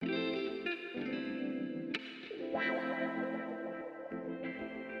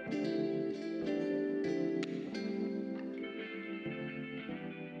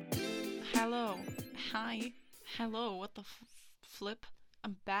Hello. Hi. Hello. What the flip?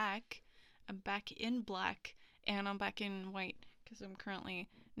 I'm back. I'm back in black and I'm back in white because I'm currently.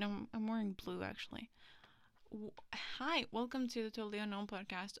 No, I'm wearing blue actually. Hi. Welcome to the Totally Unknown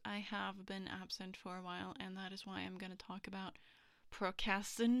podcast. I have been absent for a while and that is why I'm going to talk about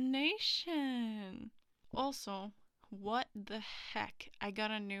procrastination. Also, what the heck? I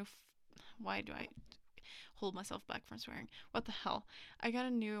got a new. Why do I hold myself back from swearing? What the hell? I got a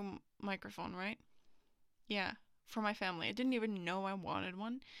new microphone, right? Yeah, for my family. I didn't even know I wanted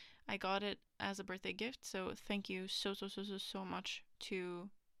one. I got it as a birthday gift, so thank you so much to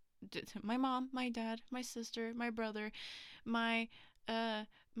my mom, my dad, my sister, my brother, my uh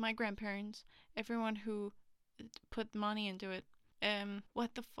my grandparents, everyone who put money into it.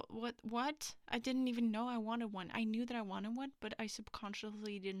 What the what? I didn't even know I wanted one. I knew that I wanted one, but I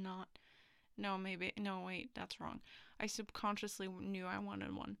subconsciously did not. No, maybe no, wait, that's wrong. I subconsciously knew I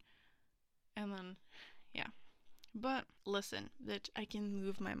wanted one. And then yeah. But listen, bitch, I can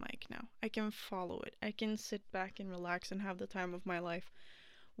move my mic now. I can follow it. I can sit back and relax and have the time of my life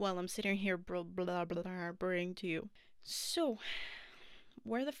while I'm sitting here blah blah blah braying to you. So,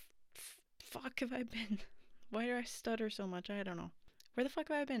 where the fuck have I been? Why do I stutter so much? I don't know. Where the fuck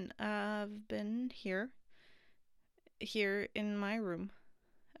have I been? I've been here in my room.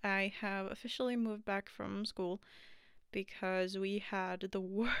 I have officially moved back from school because we had the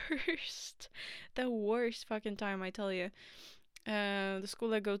worst fucking time, I tell you. The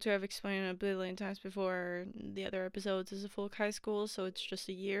school I go to, I've explained a billion times before the other episodes, is a folk high school, so it's just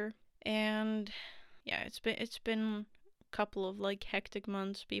a year. And yeah, it's been a couple of like hectic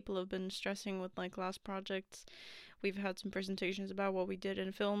months. People have been stressing with like last projects. We've had some presentations about what we did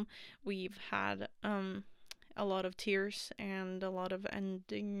in film. We've had a lot of tears and a lot of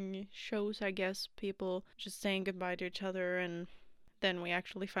ending shows, I guess. People just saying goodbye to each other, and then we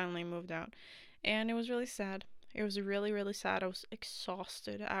actually finally moved out. And it was really sad. It was really, really sad. I was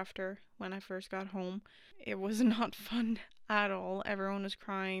exhausted after when I first got home. It was not fun at all. Everyone was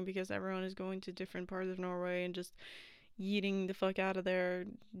crying because everyone is going to different parts of Norway and just yeeting the fuck out of there,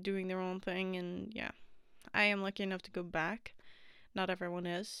 doing their own thing. And yeah, I am lucky enough to go back. Not everyone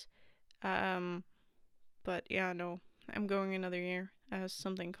is. Um, but yeah, no, I'm going another year as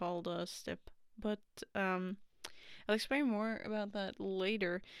something called a STIP. But I'll explain more about that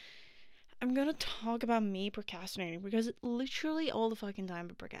later. I'm gonna talk about me procrastinating because literally all the fucking time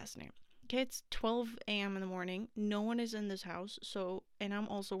I procrastinate. Okay, it's 12 a.m. in the morning. No one is in this house, so and I'm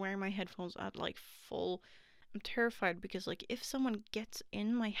also wearing my headphones at like full. I'm terrified because like if someone gets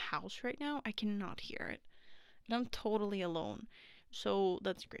in my house right now, I cannot hear it, and I'm totally alone. So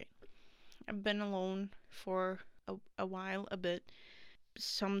that's great. I've been alone for a while, a bit.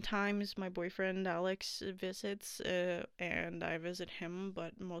 Sometimes my boyfriend Alex visits, and I visit him,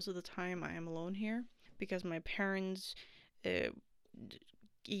 but most of the time I am alone here because my parents uh,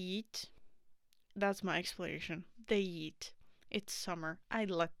 eat. That's my explanation. They eat. It's summer. I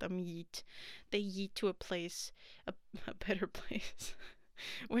let them eat. They eat to a place, a better place,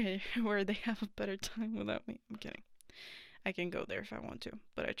 where they have a better time without me. I'm kidding. I can go there if I want to,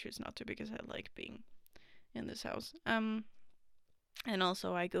 but I choose not to because I like being in this house. And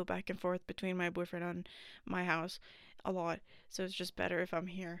also I go back and forth between my boyfriend and my house a lot, so it's just better if I'm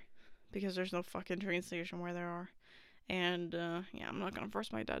here because there's no fucking train station where there are. And yeah, I'm not gonna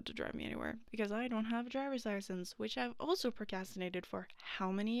force my dad to drive me anywhere because I don't have a driver's license, which I've also procrastinated for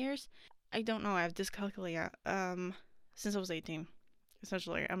how many years? I don't know. I've dyscalculated since I was 18.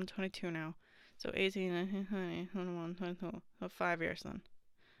 Essentially, I'm 22 now, so 18, 19, 20, 21, 22, so 5 years then.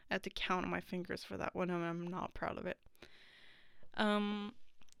 I had to count on my fingers for that one, and I'm not proud of it. Um,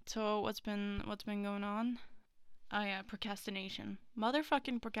 so what's been going on? Oh yeah, procrastination.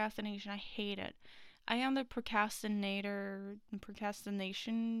 Motherfucking procrastination. I hate it. I am the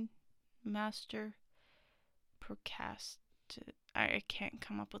procrastination master. Procrast. I can't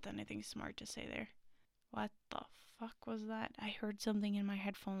come up with anything smart to say there. What the fuck was that? I heard something in my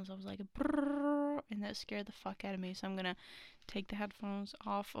headphones. I was like, brrr, and that scared the fuck out of me. So I'm gonna take the headphones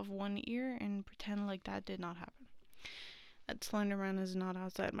off of one ear and pretend like that did not happen. That Slenderman is not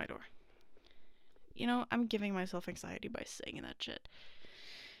outside my door. You know, I'm giving myself anxiety by saying that shit.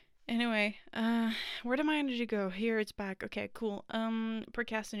 Anyway, where did my energy go? Here, it's back. Okay, cool.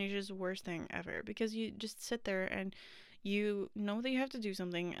 Procrastination is the worst thing ever because you just sit there and you know that you have to do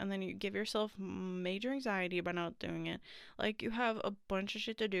something and then you give yourself major anxiety about not doing it. Like, you have a bunch of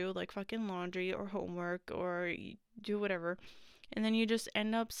shit to do, like fucking laundry or homework or you do whatever, and then you just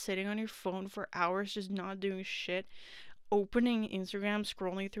end up sitting on your phone for hours just not doing shit opening Instagram,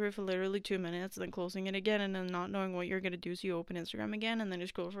 scrolling through it for literally 2 minutes, and then closing it again, and then not knowing what you're gonna do, so you open Instagram again, and then you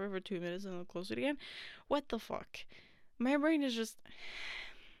scroll for over 2 minutes, and then close it again. What the fuck? My brain is just,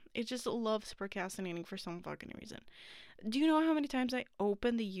 it just loves procrastinating for some fucking reason. Do you know how many times I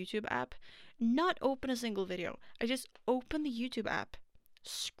open the YouTube app? Not open a single video. I just open the YouTube app,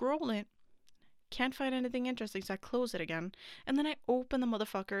 scroll it, can't find anything interesting, so I close it again, and then I open the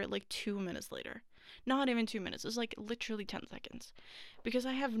motherfucker like 2 minutes later. Not even 2 minutes, it's like literally 10 seconds. Because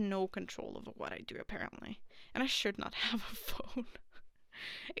I have no control over what I do, apparently. And I should not have a phone.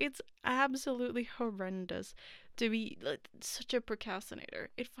 It's absolutely horrendous to be like, such a procrastinator.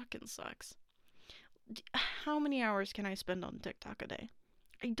 It fucking sucks. How many hours can I spend on TikTok a day?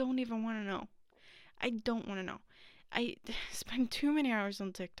 I don't even want to know. I don't want to know. I spend too many hours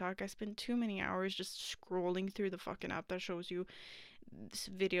on TikTok. I spend too many hours just scrolling through the fucking app that shows you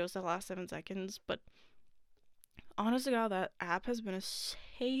videos that last 7 seconds. But honest to God, that app has been a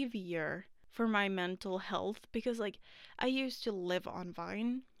savior for my mental health because, like, I used to live on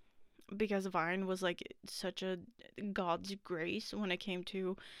Vine because Vine was like such a God's grace when it came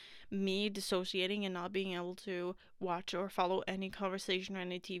to me dissociating and not being able to watch or follow any conversation or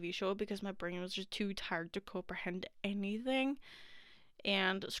any TV show because my brain was just too tired to comprehend anything.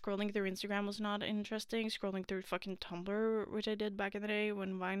 And scrolling through Instagram was not interesting. Scrolling through fucking Tumblr, which I did back in the day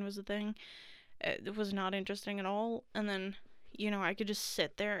when Vine was a thing, it was not interesting at all. And then, I could just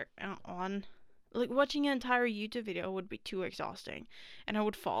sit there on like watching an entire YouTube video would be too exhausting and I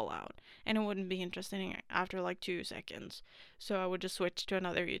would fall out and it wouldn't be interesting after like 2 seconds. So I would just switch to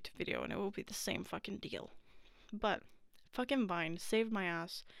another YouTube video and it would be the same fucking deal. But fucking Vine saved my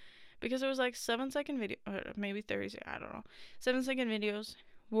ass because it was like 7 second video, maybe 30, I don't know, 7 second videos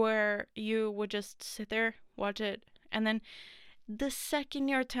where you would just sit there, watch it, and then the second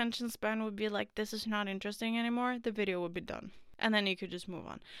your attention span would be like, this is not interesting anymore, the video would be done. And then you could just move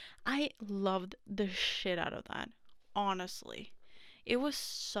on. I loved the shit out of that. Honestly. It was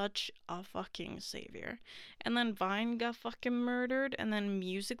such a fucking savior. And then Vine got fucking murdered. And then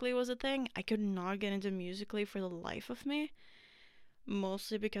Musical.ly was a thing. I could not get into Musical.ly for the life of me.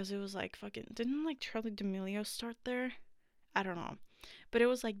 Mostly because it was like fucking... Didn't like Charli D'Amelio start there? I don't know. But it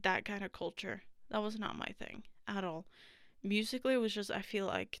was like that kind of culture. That was not my thing. At all. Musical.ly was just, I feel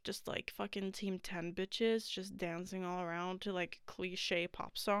like, just like fucking Team 10 bitches just dancing all around to like cliche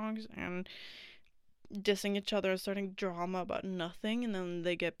pop songs and dissing each other and starting drama about nothing, and then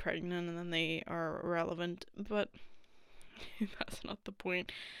they get pregnant and then they are irrelevant. But that's not the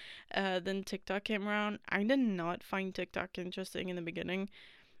point. Then TikTok came around. I did not find TikTok interesting in the beginning.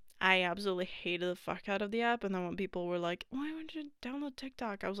 I absolutely hated the fuck out of the app, and then when people were like, why would you download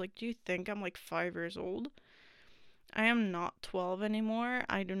TikTok? I was like, do you think I'm like 5 years old? I am not 12 anymore.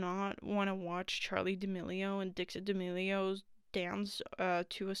 I do not want to watch Charli D'Amelio and Dixie D'Amelio's dance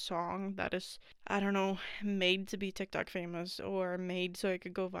to a song that is, I don't know, made to be TikTok famous or made so it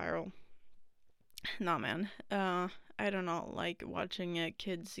could go viral. Nah, man. I do not like watching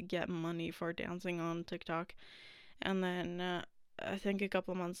kids get money for dancing on TikTok. And then I think a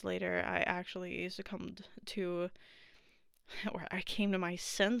couple of months later, I actually succumbed to, or I came to my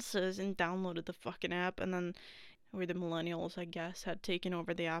senses and downloaded the fucking app, and then where the millennials, I guess, had taken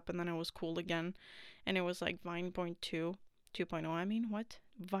over the app, and then it was cool again. And it was like Vine.2, 2.0, I mean, what?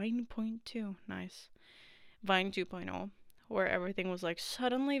 Vine.2, nice. Vine 2.0, where everything was like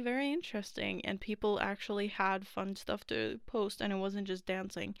suddenly very interesting, and people actually had fun stuff to post, and it wasn't just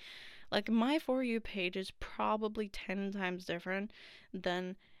dancing. Like, my For You page is probably 10 times different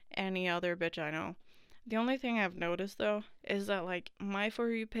than any other bitch I know. The only thing I've noticed, though, is that, like, my For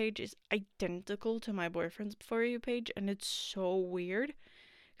You page is identical to my boyfriend's For You page, and it's so weird.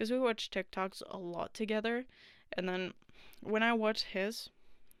 Because we watch TikToks a lot together, and then when I watch his,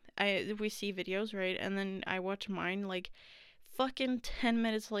 we see videos, right? And then I watch mine, like, fucking 10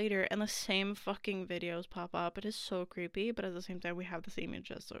 minutes later, and the same fucking videos pop up. It is so creepy, but at the same time, we have the same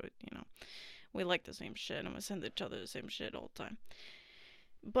interests, so, we like the same shit, and we send each other the same shit all the time.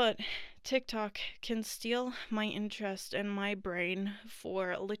 But TikTok can steal my interest and my brain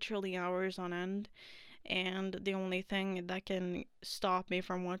for literally hours on end. And the only thing that can stop me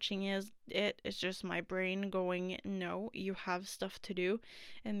from watching is just my brain going, no, you have stuff to do.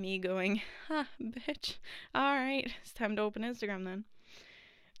 And me going, ha, bitch. Alright, it's time to open Instagram then.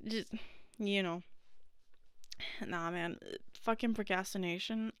 Just, Nah, man. Fucking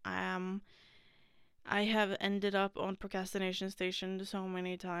procrastination. I have ended up on procrastination station so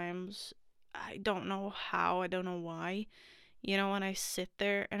many times. I don't know how, I don't know why. When I sit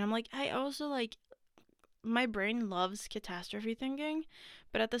there and I'm like, I also like, my brain loves catastrophe thinking,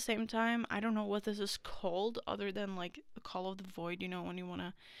 but at the same time, I don't know what this is called other than like the call of the void,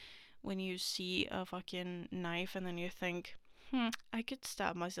 when you see a fucking knife and then you think, I could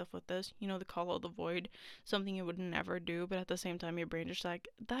stab myself with this, the call of the void, something you would never do, but at the same time, your brain is like,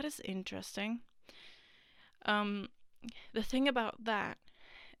 that is interesting. Um, the thing about that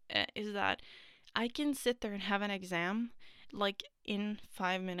is that I can sit there and have an exam like in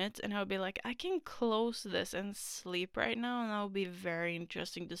 5 minutes, and I would be like, I can close this and sleep right now, and that would be very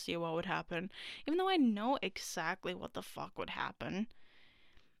interesting to see what would happen. Even though I know exactly what the fuck would happen.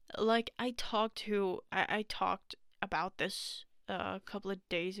 Like I talked about this a couple of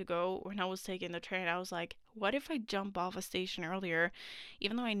days ago when I was taking the train. I was like, what if I jump off a station earlier,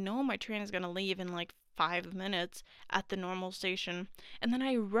 even though I know my train is gonna leave in like 5 minutes at the normal station, and then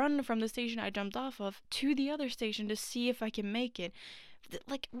I run from the station I jumped off of to the other station to see if I can make it.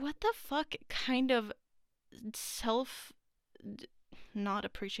 Like, what the fuck kind of self not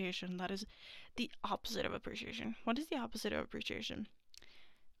appreciation? That is the opposite of appreciation. What is the opposite of appreciation?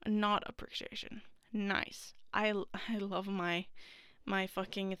 Not appreciation. Nice. I love my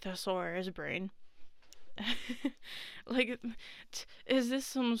fucking thesaurus brain. Like, is this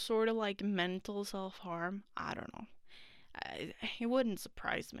some sort of like mental self harm? I don't know. It wouldn't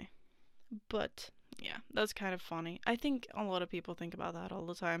surprise me. But yeah, that's kind of funny. I think a lot of people think about that all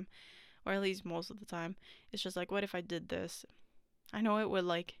the time, or at least most of the time. It's just like, what if I did this? I know it would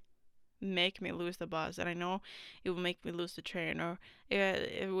like make me lose the bus, and I know it would make me lose the train, or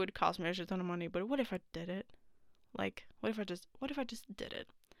it would cost me a shit ton of money. But what if I did it? Like, what if I just did it?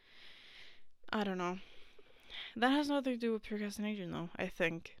 I don't know. That has nothing to do with procrastination, though. I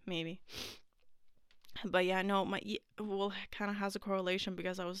think maybe. But yeah, no, well, kind of has a correlation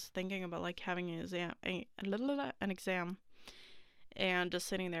because I was thinking about like having an exam, and just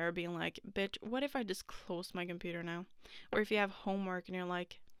sitting there being like, bitch, what if I just close my computer now? Or if you have homework and you're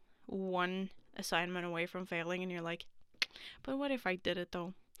like one assignment away from failing, and you're like, but what if I did it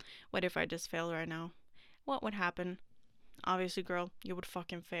though? What if I just fail right now? What would happen? Obviously, girl, you would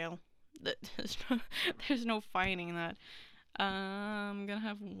fucking fail. There's no fighting that. I'm gonna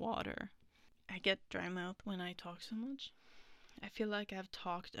have water. I get dry mouth when I talk so much. I feel like I've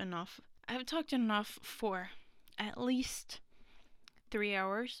talked enough. I've talked enough for at least 3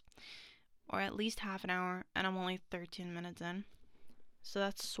 hours, or at least half an hour, and I'm only 13 minutes in. So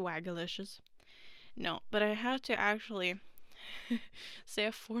that's swagalicious. No, but I had to actually say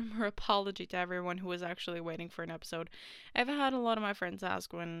a formal apology to everyone who was actually waiting for an episode. I've had a lot of my friends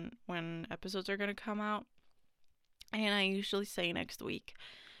ask when episodes are gonna come out, and I usually say next week.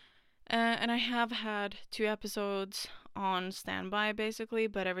 And I have had 2 episodes on standby basically,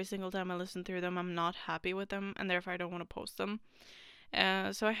 but every single time I listen through them, I'm not happy with them, and therefore I don't want to post them.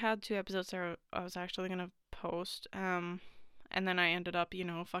 So I had 2 episodes that I was actually gonna post, and then I ended up,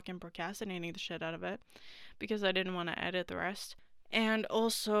 fucking procrastinating the shit out of it because I didn't want to edit the rest. And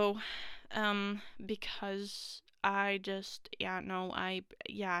also, because I just, no,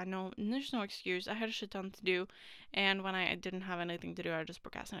 there's no excuse. I had a shit ton to do, and when I didn't have anything to do, I just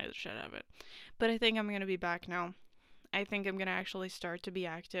procrastinated the shit out of it. But I think I'm gonna be back now. I think I'm gonna actually start to be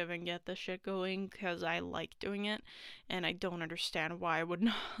active and get this shit going because I like doing it, and I don't understand why I would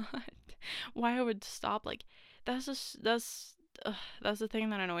not, why I would stop. Like, that's just, that's the thing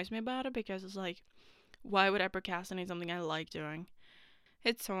that annoys me about it, because it's like, why would I procrastinate something I like doing?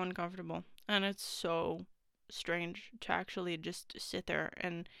 It's so uncomfortable, and it's so strange to actually just sit there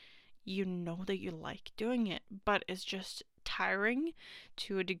and you know that you like doing it, but it's just tiring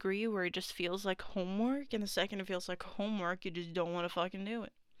to a degree where it just feels like homework, and the second it feels like homework, you just don't want to fucking do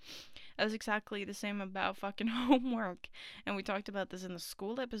it. That's exactly the same about fucking homework, and we talked about this in the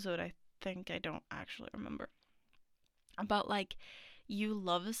school episode, I think. I don't actually remember. About like, you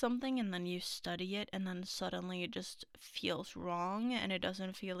love something and then you study it, and then suddenly it just feels wrong and it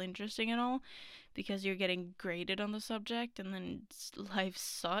doesn't feel interesting at all because you're getting graded on the subject, and then life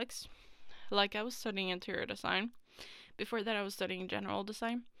sucks. Like, I was studying interior design. Before that, I was studying general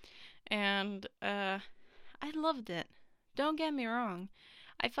design, and I loved it. Don't get me wrong.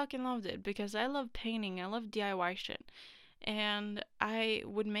 I fucking loved it because I love painting. I love DIY shit. And I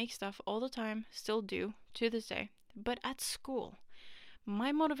would make stuff all the time, still do to this day. But at school,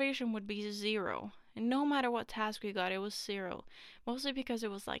 my motivation would be zero. And no matter what task we got, it was zero. Mostly because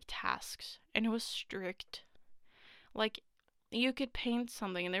it was like tasks, and it was strict. Like, you could paint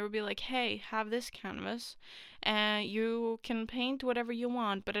something and they would be like, hey, have this canvas, and you can paint whatever you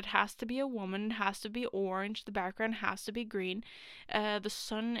want, but it has to be a woman, it has to be orange, the background has to be green, the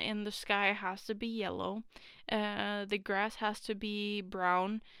sun in the sky has to be yellow, the grass has to be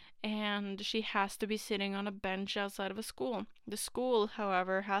brown, and she has to be sitting on a bench outside of a school. The school,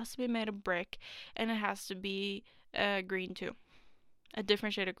 however, has to be made of brick, and it has to be green too, a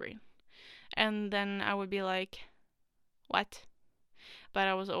different shade of green. And then I would be like, what? But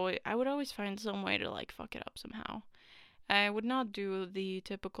I would always find some way to like fuck it up somehow. I would not do the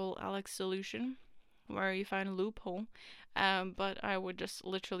typical Alex solution where you find a loophole. But I would just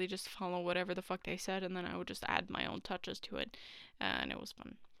literally just follow whatever the fuck they said, and then I would just add my own touches to it, and it was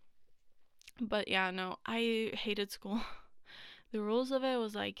fun. But yeah, no, I hated school. The rules of it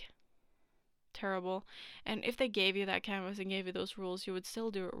was like terrible, and if they gave you that canvas and gave you those rules, you would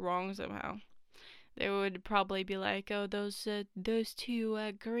still do it wrong somehow. They would probably be like, "Oh, those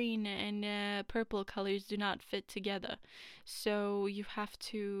two green and purple colors do not fit together, so you have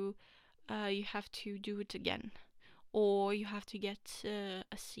to do it again, or you have to get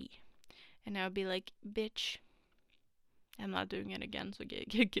a C." And I would be like, "Bitch, I'm not doing it again. So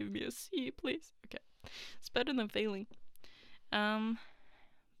give me a C, please." Okay, it's better than failing. Um,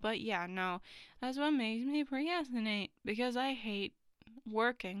 but yeah, no, that's what makes me procrastinate because I hate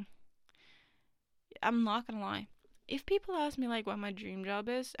working. I'm not gonna lie. If people ask me like what my dream job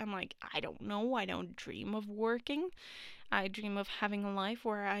is, I'm like, I don't know. I don't dream of working. I dream of having a life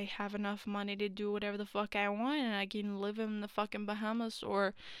where I have enough money to do whatever the fuck I want and I can live in the fucking Bahamas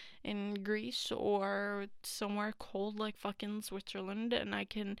or in Greece or somewhere cold like fucking Switzerland and I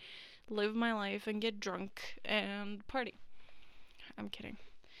can live my life and get drunk and party. I'm kidding.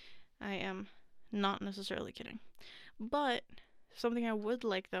 I am not necessarily kidding. But something I would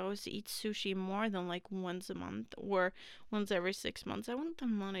like though is to eat sushi more than like once a month or once every 6 months. I want the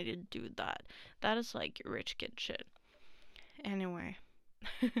money to do that. That is like rich kid shit. Anyway.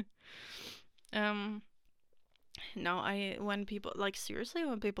 um no, I when people like seriously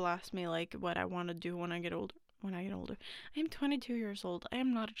when people ask me like what I want to do when I get older. I am 22 years old. I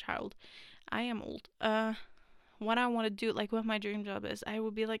am not a child. I am old. What I want to do like what my dream job is. I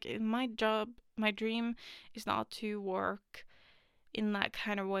would be like my job, my dream is not to work in that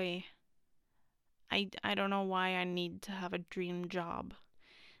kind of way. I don't know why I need to have a dream job.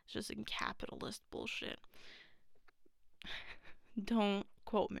 It's just in capitalist bullshit. Don't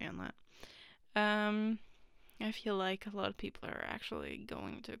quote me on that. I feel like a lot of people are actually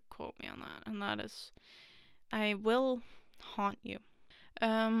going to quote me on that, and that is, I will haunt you.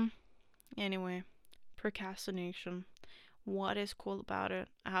 Um, anyway, procrastination. What is cool about it?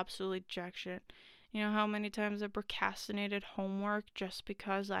 Absolutely jack shit. You know how many times I procrastinated homework just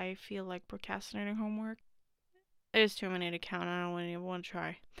because I feel like procrastinating homework? There's too many to count. I don't even want to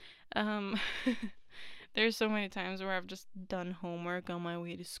try. Um, there's so many times where I've just done homework on my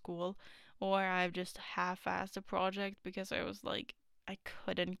way to school, or I've just half-assed a project because I was like, I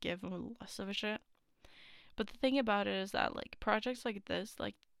couldn't give less of a shit. But the thing about it is that like projects like this,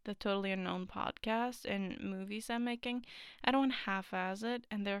 like the Totally Unknown podcast and movies I'm making, I don't half-ass it,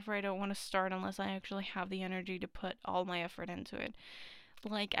 and therefore I don't want to start unless I actually have the energy to put all my effort into it.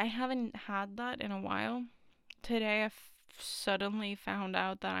 Like I haven't had that in a while. Today suddenly found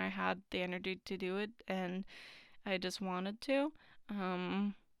out that I had the energy to do it and I just wanted to.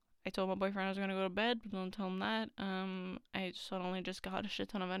 I told my boyfriend I was gonna go to bed, but don't tell him that. I suddenly just got a shit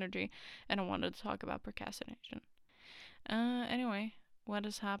ton of energy and I wanted to talk about procrastination. Anyway, what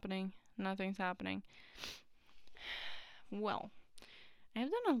is happening? Nothing's happening. Well, I've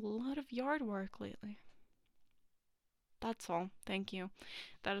done a lot of yard work lately. That's all. Thank you.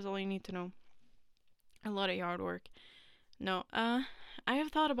 That is all you need to know. A lot of yard work. No, I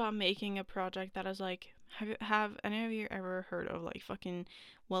have thought about making a project that is like, have any of you ever heard of like fucking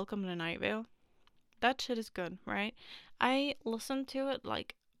Welcome to Night Vale? That shit is good, right? I listened to it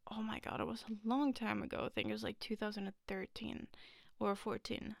like, oh my god, it was a long time ago. I think it was like 2013 or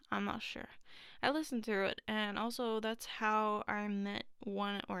 14. I'm not sure. I listened to it, and also that's how I met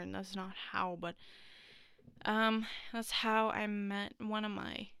one, or that's not how, but that's how I met one of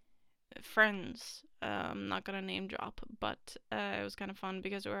my friends. Not gonna name drop, but it was kind of fun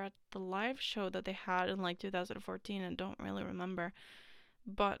because we were at the live show that they had in like 2014 and don't really remember.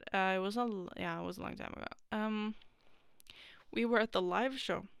 But it was it was a long time ago. We were at the live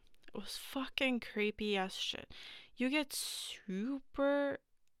show. It was fucking creepy as shit. You get super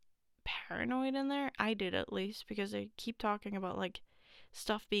paranoid in there. I did at least because they keep talking about like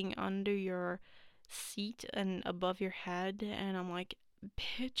stuff being under your seat and above your head, and I'm like,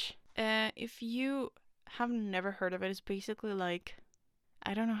 bitch. If you have never heard of it, it's basically like,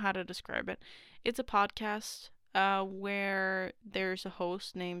 I don't know how to describe it. It's a podcast where there's a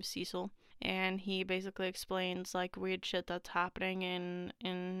host named Cecil, and he basically explains like weird shit that's happening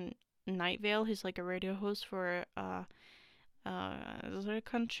in Night Vale. He's like a radio host for is there a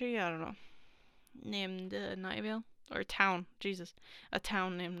country? I don't know. Named Nightvale? Or town. Jesus. A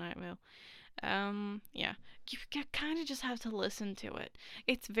town named Nightvale. Yeah. You kind of just have to listen to it.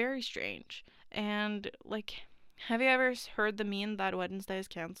 It's very strange. And, like, have you ever heard the meme that Wednesday is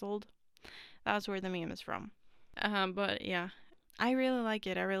cancelled? That's where the meme is from. But yeah, I really like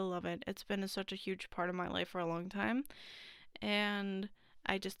it. I really love it. It's been such a huge part of my life for a long time, and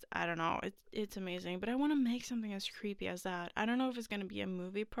I don't know. It's amazing. But I want to make something as creepy as that. I don't know if it's gonna be a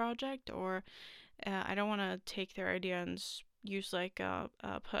movie project or I don't want to take their idea and use like a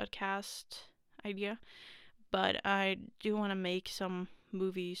podcast idea, but I do want to make some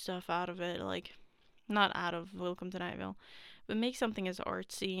movie stuff out of it, like not out of Welcome to Nightville, but make something as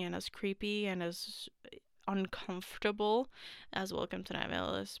artsy and as creepy and as uncomfortable as Welcome to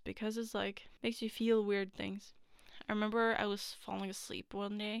Nightville is, because it's like makes you feel weird things. I remember I was falling asleep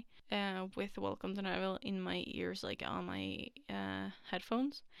one day with Welcome to Nightville in my ears, like on my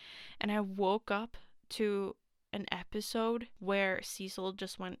headphones, and I woke up to an episode where Cecil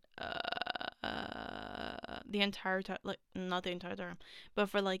just went the entire time, like not the entire time, but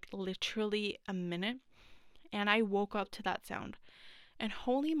for like literally a minute, and I woke up to that sound. And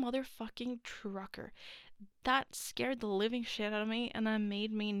holy motherfucking trucker, that scared the living shit out of me, and that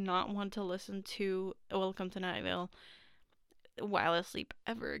made me not want to listen to Welcome to Nightville while asleep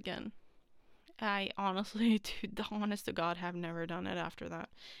ever again. I honestly, to honest to God, have never done it after that,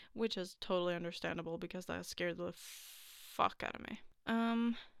 which is totally understandable because that scared the fuck out of me.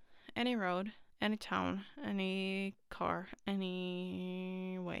 Any road, any town, any car,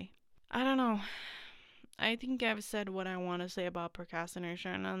 any way. I don't know. I think I've said what I want to say about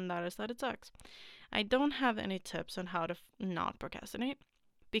procrastination, and that is that it sucks. I don't have any tips on how to not procrastinate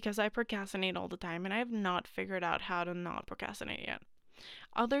because I procrastinate all the time and I have not figured out how to not procrastinate yet.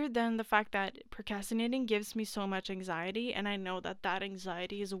 Other than the fact that procrastinating gives me so much anxiety, and I know that that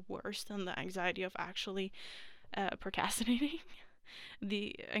anxiety is worse than the anxiety of actually procrastinating.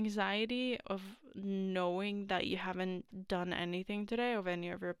 The anxiety of knowing that you haven't done anything today of any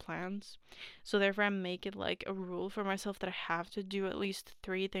of your plans. So therefore I make it like a rule for myself that I have to do at least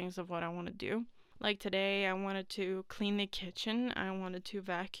 3 things of what I want to do. Like today, I wanted to clean the kitchen, I wanted to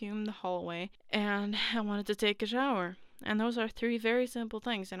vacuum the hallway, and I wanted to take a shower. And those are 3 very simple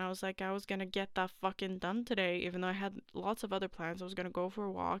things. And I was like, I was gonna get that fucking done today, even though I had lots of other plans. I was gonna go for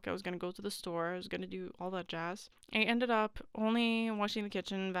a walk, I was gonna go to the store, I was gonna do all that jazz. I ended up only washing the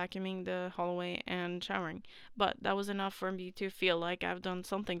kitchen, vacuuming the hallway, and showering. But that was enough for me to feel like I've done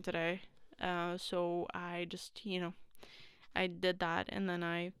something today. So I just, I did that, and then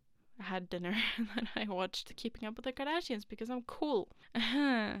I had dinner, and then I watched Keeping Up with the Kardashians because I'm cool.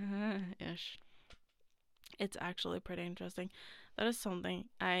 Ish. It's actually pretty interesting. That is something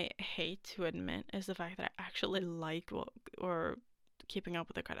I hate to admit, is the fact that I actually like or Keeping Up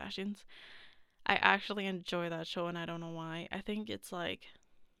with the Kardashians. I actually enjoy that show, and I don't know why. I think it's like,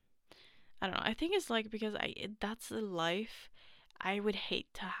 I don't know. I think it's like because that's the life I would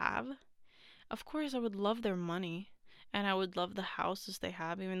hate to have. Of course, I would love their money, and I would love the houses they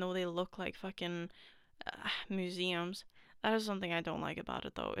have, even though they look like fucking museums. That is something I don't like about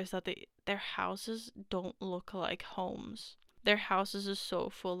it, though, is that their houses don't look like homes. Their houses are so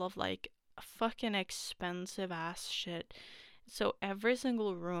full of like fucking expensive ass shit. So every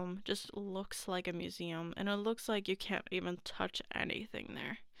single room just looks like a museum, and it looks like you can't even touch anything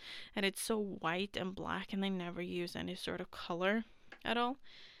there. And it's so white and black, and they never use any sort of color at all.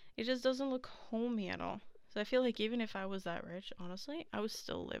 It just doesn't look homey at all. So I feel like even if I was that rich, honestly, I would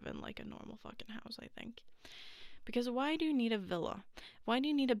still live in like a normal fucking house, I think. Because why do you need a villa? Why do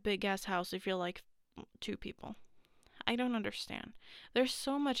you need a big ass house if you're like 2 people? I don't understand. There's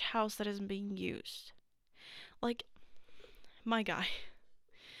so much house that isn't being used. Like, my guy.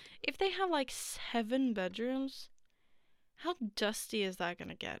 If they have like 7 bedrooms, how dusty is that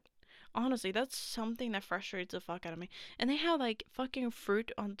gonna get? Honestly, that's something that frustrates the fuck out of me. And they have like fucking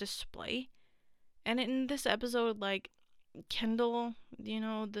fruit on display. And in this episode, like, Kendall,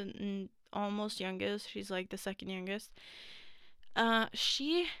 the almost youngest, she's like the second youngest.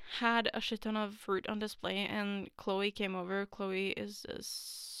 She had a shit ton of fruit on display, and Chloe came over. Chloe is a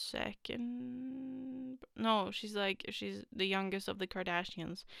second. No, she's the youngest of the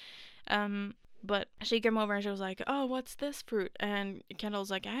Kardashians. But she came over and she was like, "Oh, what's this fruit?" And Kendall's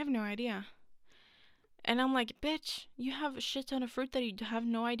like, "I have no idea." And I'm like, "Bitch, you have a shit ton of fruit that you have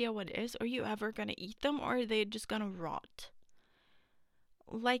no idea what it is. Are you ever gonna eat them, or are they just gonna rot?"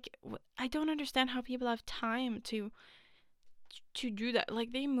 Like, I don't understand how people have time to do that.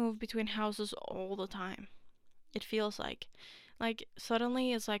 Like, they move between houses all the time. It feels like Like,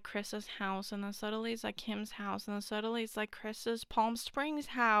 suddenly it's like Chris's house, and then suddenly it's like Kim's house, and then suddenly it's like Chris's Palm Springs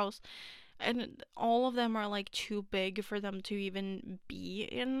house. And all of them are like too big for them to even be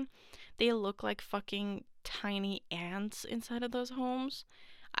in. They look like fucking tiny ants inside of those homes.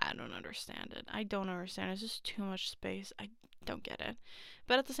 I don't understand it. I don't understand. It's just too much space. I don't get it.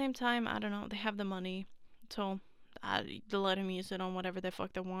 But at the same time, I don't know. They have the money, so they let them use it on whatever the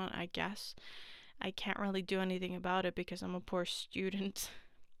fuck they want, I guess. I can't really do anything about it because I'm a poor student.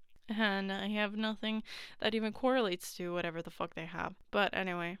 And I have nothing that even correlates to whatever the fuck they have. But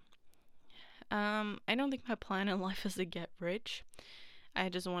anyway, I don't think my plan in life is to get rich. I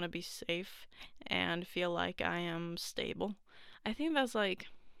just want to be safe and feel like I am stable. I think that's like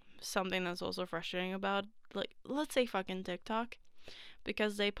something that's also frustrating about, like, let's say fucking TikTok,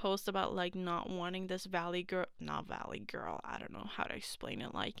 because they post about like not wanting this not valley girl, I don't know how to explain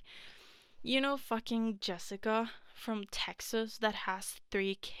it, like, fucking Jessica from Texas that has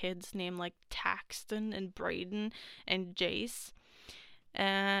 3 kids named like Taxton and Braden and Jace,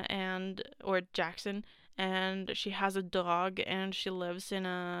 and or Jackson, and she has a dog, and she lives in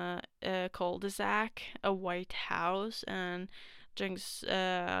a cul-de-sac, a white house, and drinks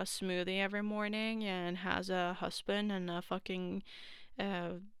a smoothie every morning, and has a husband and a fucking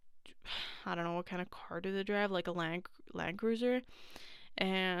uh I don't know what kind of car do they drive, like a Land Cruiser,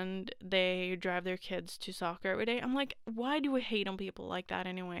 and they drive their kids to soccer every day. I'm like, why do we hate on people like that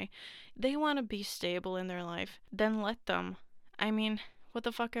anyway? They want to be stable in their life, then let them. I mean, what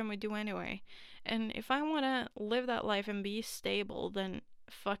the fuck am we do anyway? And if I want to live that life and be stable, then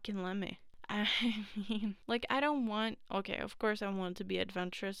fucking let me. I mean, like, I don't want, okay, of course I want to be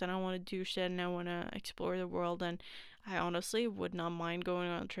adventurous and I want to do shit and I want to explore the world, and I honestly would not mind going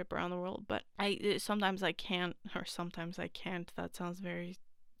on a trip around the world, but sometimes I can't, or sometimes I can't. That sounds very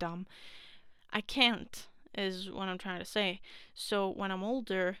dumb. I can't, is what I'm trying to say. So when I'm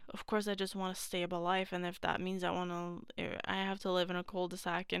older, of course I just want a stable life, and if that means I have to live in a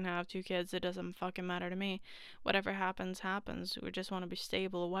cul-de-sac and have 2 kids, it doesn't fucking matter to me. Whatever happens, happens. We just want to be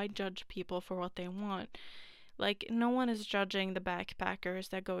stable. Why judge people for what they want? Like, no one is judging the backpackers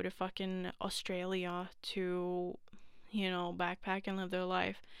that go to fucking Australia to, backpack and live their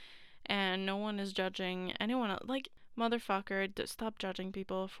life. And no one is judging anyone else. Like, motherfucker, stop judging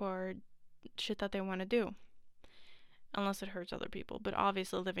people for shit that they want to do. Unless it hurts other people. But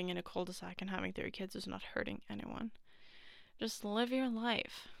obviously, living in a cul-de-sac and having 3 kids is not hurting anyone. Just live your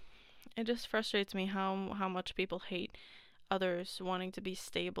life. It just frustrates me how much people hate others wanting to be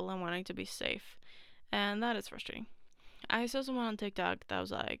stable and wanting to be safe. And that is frustrating. I saw someone on TikTok that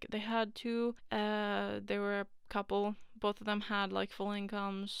was like, they were a couple, both of them had like full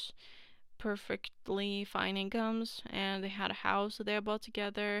incomes, perfectly fine incomes, and they had a house that they bought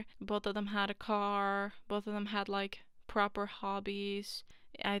together. Both of them had a car, both of them had like proper hobbies.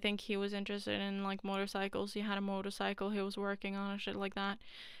 I think he was interested in like motorcycles. He had a motorcycle he was working on and shit like that.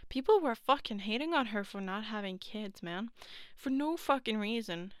 People were fucking hating on her for not having kids, man. For no fucking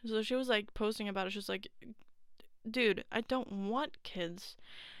reason. So she was like posting about it. She was like, dude, I don't want kids.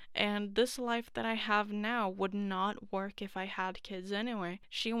 And this life that I have now would not work if I had kids anyway.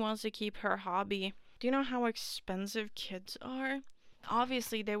 She wants to keep her hobby. Do you know how expensive kids are?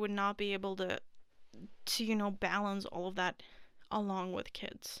 Obviously, they would not be able to balance all of that along with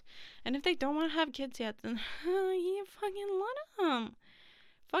kids. And if they don't want to have kids yet, then you fucking let them.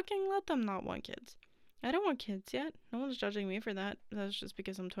 Fucking let them not want kids. I don't want kids yet. No one's judging me for that. That's just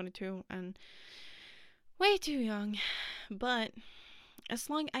because I'm 22 and way too young. But I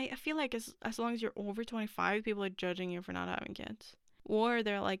feel like as long as you're over 25, people are judging you for not having kids, or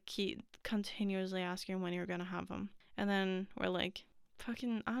they're like continuously asking when you're gonna have them, and then we're like,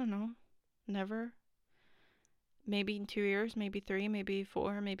 fucking, I don't know, never. Maybe in 2 years, maybe 3, maybe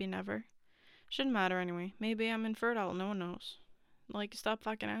 4, maybe never. Shouldn't matter anyway. Maybe I'm infertile. No one knows. Like, stop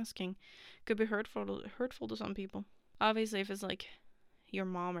fucking asking. Could be hurtful to some people. Obviously, if it's like your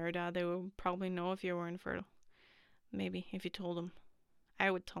mom or dad, they would probably know if you were infertile. Maybe if you told them. I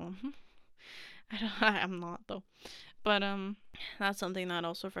would tell them. I'm not though. But that's something that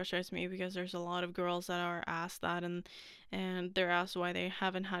also frustrates me, because there's a lot of girls that are asked that, and they're asked why they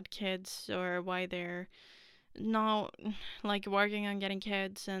haven't had kids, or why they're not like working on getting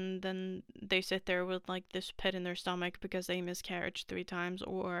kids, and then they sit there with like this pit in their stomach because they miscarried 3 times,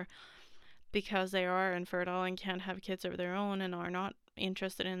 or because they are infertile and can't have kids of their own and are not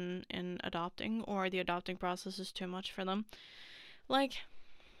interested in adopting, or the adopting process is too much for them. Like,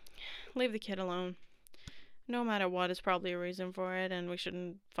 leave the kid alone. No matter what, it's probably a reason for it, and we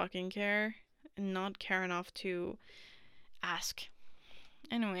shouldn't fucking care, and not care enough to ask.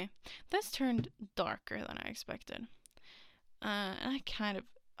 Anyway, this turned darker than I expected. And I kind of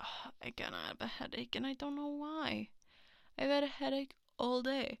have a headache, and I don't know why. I've had a headache all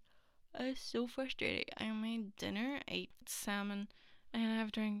day. It's so frustrating. I made dinner, ate salmon, and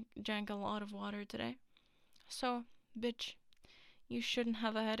I've drank a lot of water today. So, bitch, you shouldn't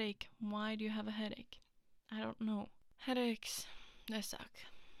have a headache. Why do you have a headache? I don't know. Headaches, they suck.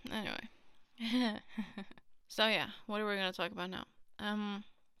 Anyway. So yeah, what are we gonna talk about now?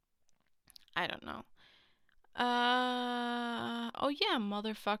 I don't know. Oh yeah,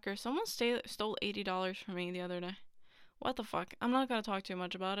 motherfucker. Someone stole $80 from me the other day. What the fuck? I'm not gonna talk too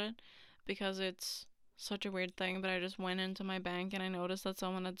much about it because it's such a weird thing, but I just went into my bank and I noticed that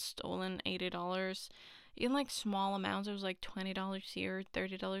someone had stolen $80 in like small amounts. It was like $20 here,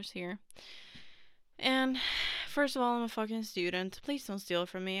 $30 here. And first of all, I'm a fucking student. Please don't steal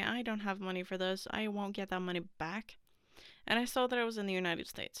from me. I don't have money for this. I won't get that money back. And I saw that it was in the United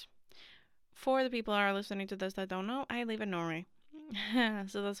States. For the people that are listening to this that don't know, I live in Norway.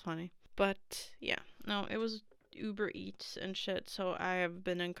 So that's funny. But yeah, no, it was Uber Eats and shit, so I have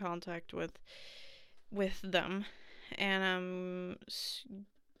been in contact with them, and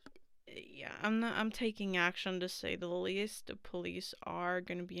yeah, I'm taking action to say the least. The police are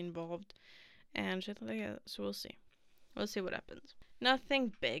gonna be involved, and shit like that. So we'll see what happens.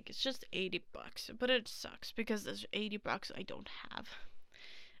 Nothing big. It's just $80, but it sucks because there's $80 I don't have.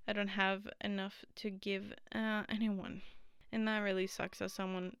 I don't have enough to give anyone, and that really sucks. As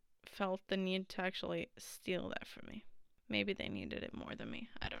someone felt the need to actually steal that from me. Maybe they needed it more than me.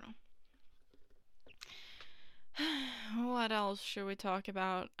 I don't know. What else should we talk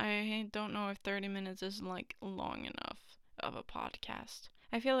about? I don't know if 30 minutes is like long enough of a podcast.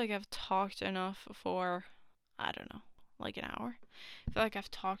 I feel like I've talked enough for, I don't know, like an hour. I feel like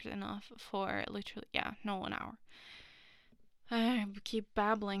I've talked enough for literally, an hour. I keep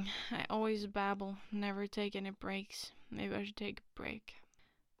babbling. I always babble, never take any breaks. Maybe I should take a break.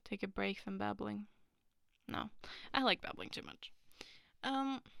 Take a break from babbling. No, I like babbling too much.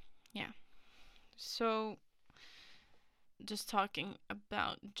 Yeah. So, just talking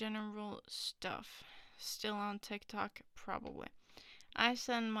about general stuff. Still on TikTok, probably. I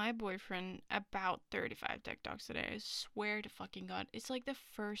send my boyfriend about 35 TikToks a day. I swear to fucking God. It's like the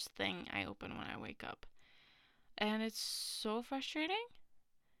first thing I open when I wake up. And it's so frustrating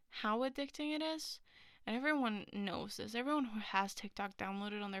how addicting it is. And everyone knows this. Everyone who has TikTok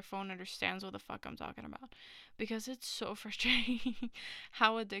downloaded on their phone understands what the fuck I'm talking about. Because it's so frustrating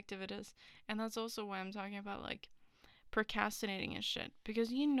how addictive it is. And that's also why I'm talking about, like, procrastinating and shit.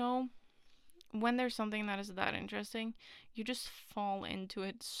 Because when there's something that is that interesting, you just fall into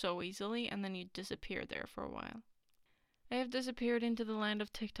it so easily and then you disappear there for a while. I have disappeared into the land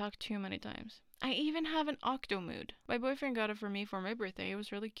of TikTok too many times. I even have an Octomood. My boyfriend got it for me for my birthday. It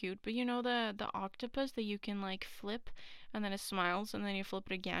was really cute. But you know the octopus that you can like flip and then it smiles and then you flip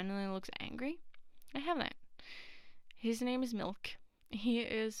it again and then it looks angry? I have that. His name is Milk. He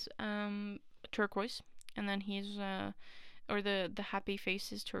is turquoise, and then he's or the happy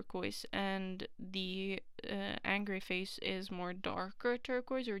face is turquoise, and the angry face is more darker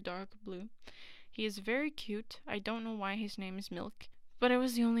turquoise or dark blue. He is very cute. I don't know why his name is Milk, but it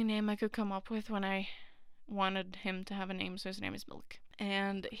was the only name I could come up with when I wanted him to have a name, so his name is Milk.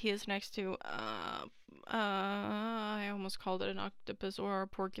 And he is next to, I almost called it an octopus or a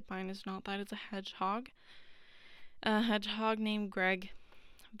porcupine. It's not that, it's a hedgehog. A hedgehog named Greg.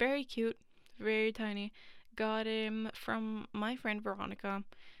 Very cute, very tiny. Got him from my friend Veronica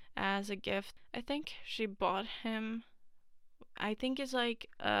as a gift. I think she bought him, I think it's like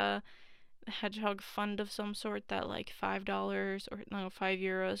a hedgehog fund of some sort that like $5 or no,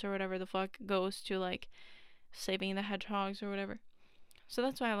 €5 or whatever the fuck goes to like saving the hedgehogs or whatever. So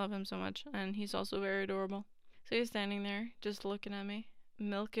that's why I love him so much, and he's also very adorable. So he's standing there just looking at me.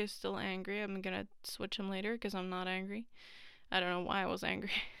 Milk is still angry. I'm gonna switch him later because I'm not angry. I don't know why I was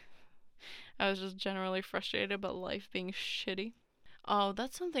angry. I was just generally frustrated about life being shitty. Oh,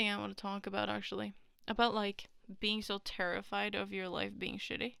 that's something I want to talk about actually. About like being so terrified of your life being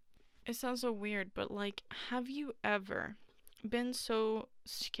shitty. It sounds so weird, but like, have you ever been so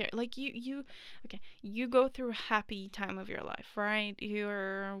scared? Like you go through a happy time of your life, right?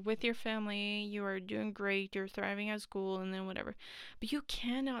 You're with your family, you are doing great, you're thriving at school, and then whatever. But you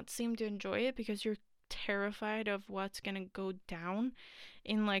cannot seem to enjoy it because you're terrified of what's gonna go down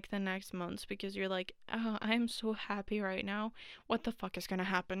in like the next months, because you're like, oh, I'm so happy right now. What the fuck is gonna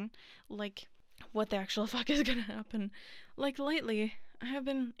happen? Like, what the actual fuck is gonna happen? Like, lately, I have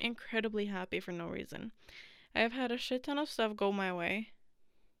been incredibly happy for no reason. I have had a shit ton of stuff go my way.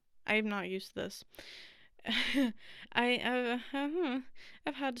 I am not used to this. I've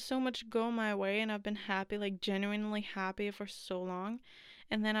had so much go my way, and I've been happy, like genuinely happy for so long.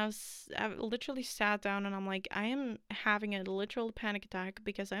 And then I've literally sat down and I'm like, I am having a literal panic attack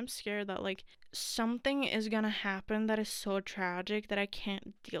because I'm scared that like something is gonna happen that is so tragic that I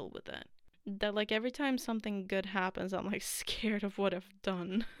can't deal with it. That like every time something good happens, I'm like scared of what I've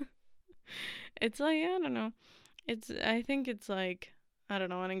done. It's like, I don't know. I think it's like, I don't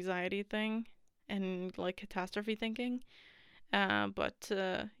know, an anxiety thing and like catastrophe thinking. But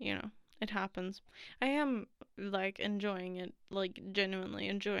you know, it happens. I am like enjoying it, like genuinely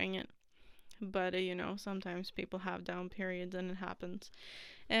enjoying it. But you know, sometimes people have down periods and it happens.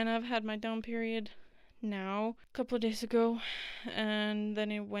 And I've had my down period now a couple of days ago, and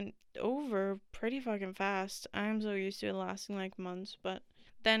then it went over pretty fucking fast. I'm so used to it lasting like months, but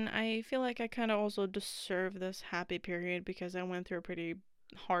then I feel like I kind of also deserve this happy period because I went through a pretty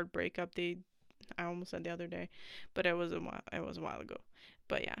hard breakup. I almost said the other day, but it was a while ago.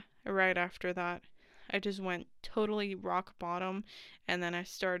 But yeah, right after that, I just went totally rock bottom, and then I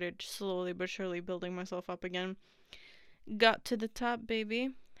started slowly but surely building myself up again. Got to the top,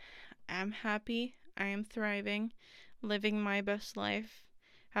 baby. I'm happy. I am thriving, living my best life.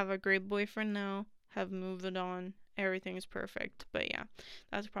 Have a great boyfriend now. Have moved on. Everything is perfect. But yeah,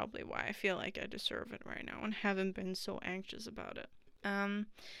 that's probably why I feel like I deserve it right now and haven't been so anxious about it. Um,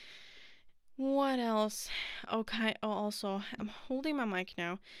 what else? Okay, oh, also, I'm holding my mic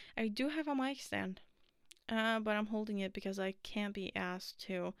now. I do have a mic stand, but I'm holding it because I can't be asked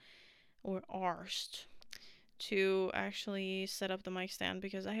to, or arsed, to actually set up the mic stand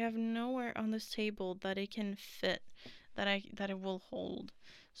because I have nowhere on this table that it can fit, that it will hold.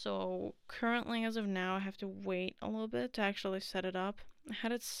 So currently, as of now, I have to wait a little bit to actually set it up. I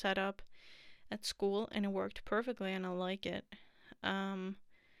had it set up at school and it worked perfectly, and I like it. Um,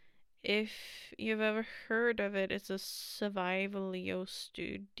 if you've ever heard of it, it's a Survivalio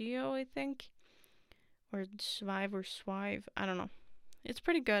Studio, I think, or Svive or Swive. I don't know. It's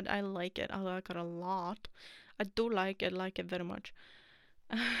pretty good. I like it. I like it a lot. I do like it very much.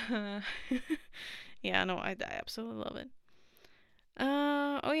 Yeah, no, I absolutely love it.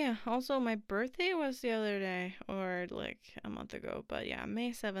 Oh yeah, also my birthday was the other day, or like a month ago, but yeah,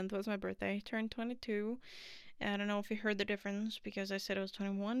 May 7th was my birthday. I turned 22. I don't know if you heard the difference because I said I was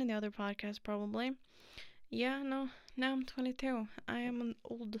 21 in the other podcast, probably. Yeah, no, now I'm 22. I am an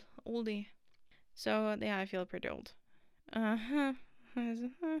oldie. So yeah, I feel pretty old. Uh huh.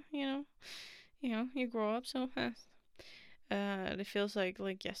 You know, you grow up so fast. It feels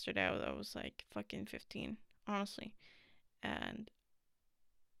like yesterday I was like fucking 15, honestly, and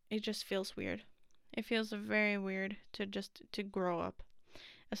it just feels weird. It feels very weird to just to grow up.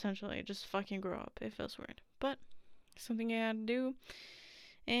 Essentially, just fucking grow up. It feels weird, but something you gotta do,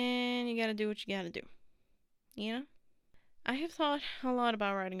 and you gotta do what you gotta do. You know. I have thought a lot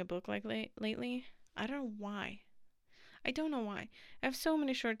about writing a book like lately. I don't know why. I don't know why. I have so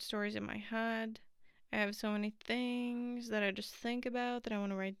many short stories in my head. I have so many things that I just think about that I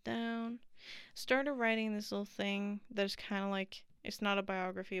want to write down. Started writing this little thing that is kind of like, it's not a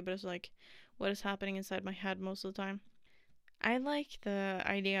biography, but it's like what is happening inside my head most of the time. I like the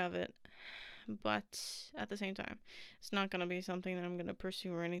idea of it, but at the same time, it's not going to be something that I'm going to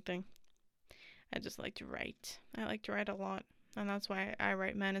pursue or anything. I just like to write. I like to write a lot, and that's why I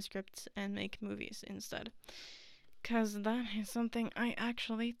write manuscripts and make movies instead. Because that is something I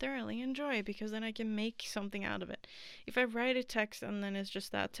actually thoroughly enjoy, because then I can make something out of it. If I write a text and then it's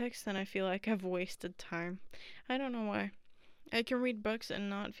just that text, then I feel like I've wasted time. I don't know why. I can read books and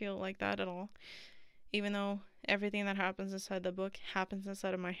not feel like that at all, even though everything that happens inside the book happens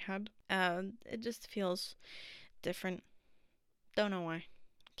inside of my head. It just feels different. Don't know why.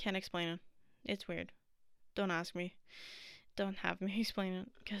 Can't explain it. It's weird. Don't ask me. Don't have me explain it,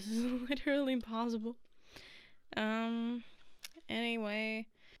 because it's literally impossible. Um, anyway,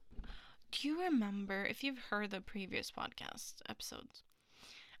 do you remember, if you've heard the previous podcast episodes,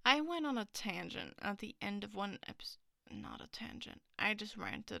 I went on a tangent at the end of one episode. Not a tangent. I just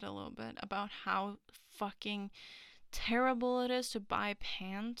ranted a little bit about how fucking terrible it is to buy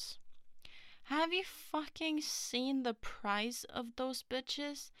pants. Have you fucking seen the price of those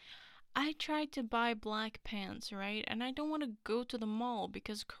bitches? I tried to buy black pants, right? And I don't want to go to the mall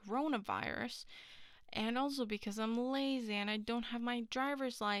because coronavirus, and also because I'm lazy and I don't have my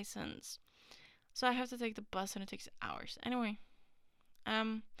driver's license. So I have to take the bus and it takes hours. Anyway,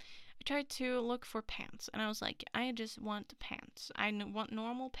 I tried to look for pants and I was like, I just want pants. I want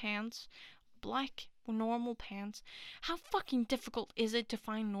normal pants, black normal pants. How fucking difficult is it to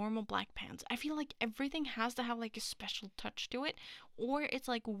find normal black pants? I feel like everything has to have like a special touch to it, or it's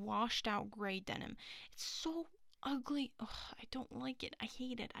like washed out gray denim. It's so ugly. Ugh, I don't like it. I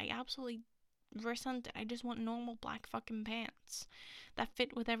hate it. I absolutely resent it. I just want normal black fucking pants that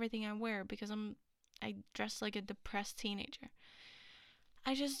fit with everything I wear because I dress like a depressed teenager.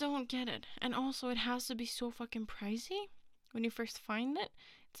 I just don't get it. And also, it has to be so fucking pricey when you first find it.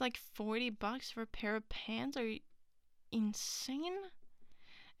 It's like $40 for a pair of pants. Are you insane?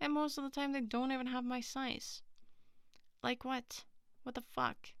 And most of the time, they don't even have my size. Like, what? What the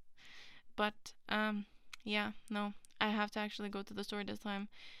fuck? But, yeah, no. I have to actually go to the store this time.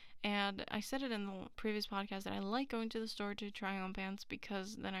 And I said it in the previous podcast that I like going to the store to try on pants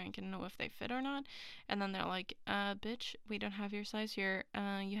because then I can know if they fit or not. And then they're like, bitch, we don't have your size here.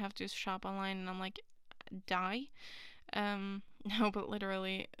 You have to shop online. And I'm like, die? No, but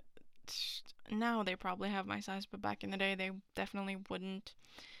literally, now they probably have my size, but back in the day, they definitely wouldn't.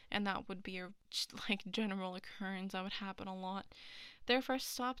 And that would be a like general occurrence. That would happen a lot. Therefore, I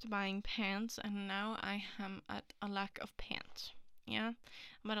stopped buying pants, and now I am at a lack of pants. Yeah,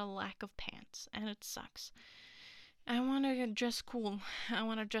 I'm at a lack of pants, and it sucks. I want to dress cool. I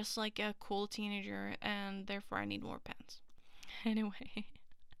want to dress like a cool teenager, and therefore I need more pants. Anyway,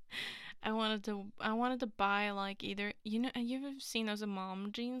 I wanted to buy like either you've seen those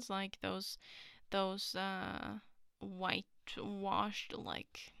mom jeans, like those white washed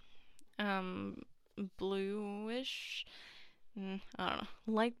like bluish, I don't know,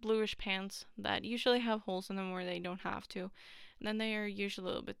 light bluish pants that usually have holes in them where they don't have to. And then they are usually a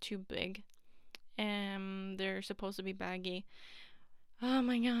little bit too big. And they're supposed to be baggy. Oh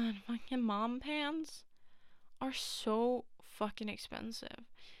my god, fucking mom pants are so fucking expensive.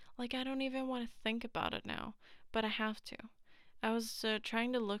 Like, I don't even want to think about it now, but I have to. I was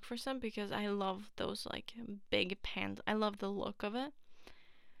trying to look for some because I love those like big pants. I love the look of it.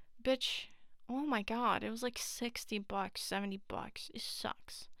 Bitch, oh my god, it was like $60, $70. It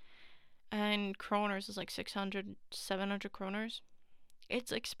sucks. And kroners is like 600, 700 kroners.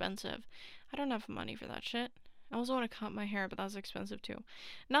 It's expensive. I don't have money for that shit. I also want to cut my hair, but that's expensive too.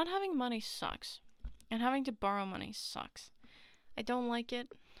 Not having money sucks. And having to borrow money sucks. I don't like it.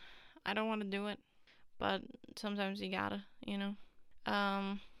 I don't want to do it. But sometimes you gotta, you know.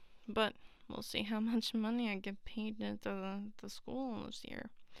 But we'll see how much money I get paid at the school this year.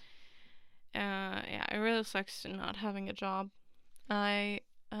 Yeah, it really sucks not having a job. I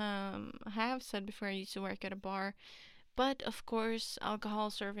have said before I used to work at a bar, but of course alcohol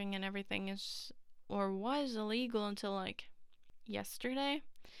serving and everything is or was illegal until like yesterday.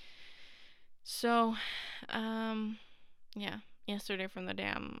 So, yeah, yesterday from the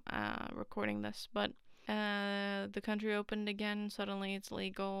day I'm recording this, but the country opened again. Suddenly it's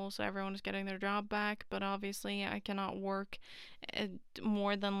legal, so everyone is getting their job back. But obviously, I cannot work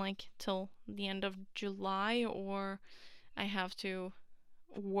more than like till the end of July, or I have to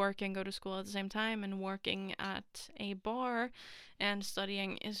work and go to school at the same time. And working at a bar and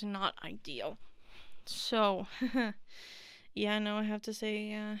studying is not ideal. So, yeah, no, I have to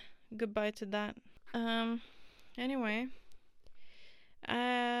say goodbye to that. Anyway,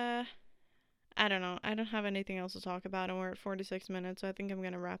 I don't know. I don't have anything else to talk about, and we're at 46 minutes, so I think I'm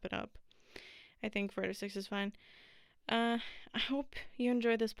gonna wrap it up. I think 46 is fine. I hope you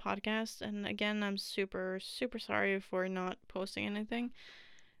enjoyed this podcast, and again, I'm super, super sorry for not posting anything,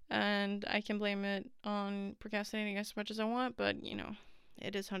 and I can blame it on procrastinating as much as I want, but, you know,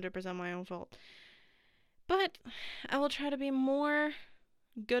 it is 100% my own fault. But I will try to be more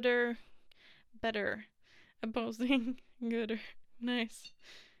gooder, better at posting. Gooder. Nice.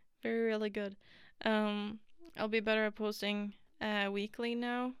 Very, really good. I'll be better at posting weekly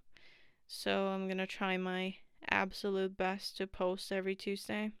now. So I'm gonna try my absolute best to post every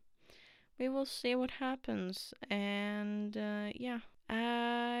Tuesday. We will see what happens. And yeah.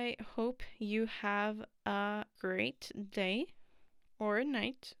 I hope you have a great day or a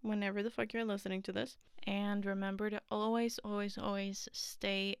night whenever the fuck you're listening to this. And remember to always, always, always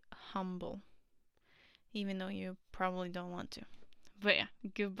stay humble. Even though you probably don't want to. But yeah,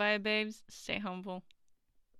 goodbye, babes. Stay humble.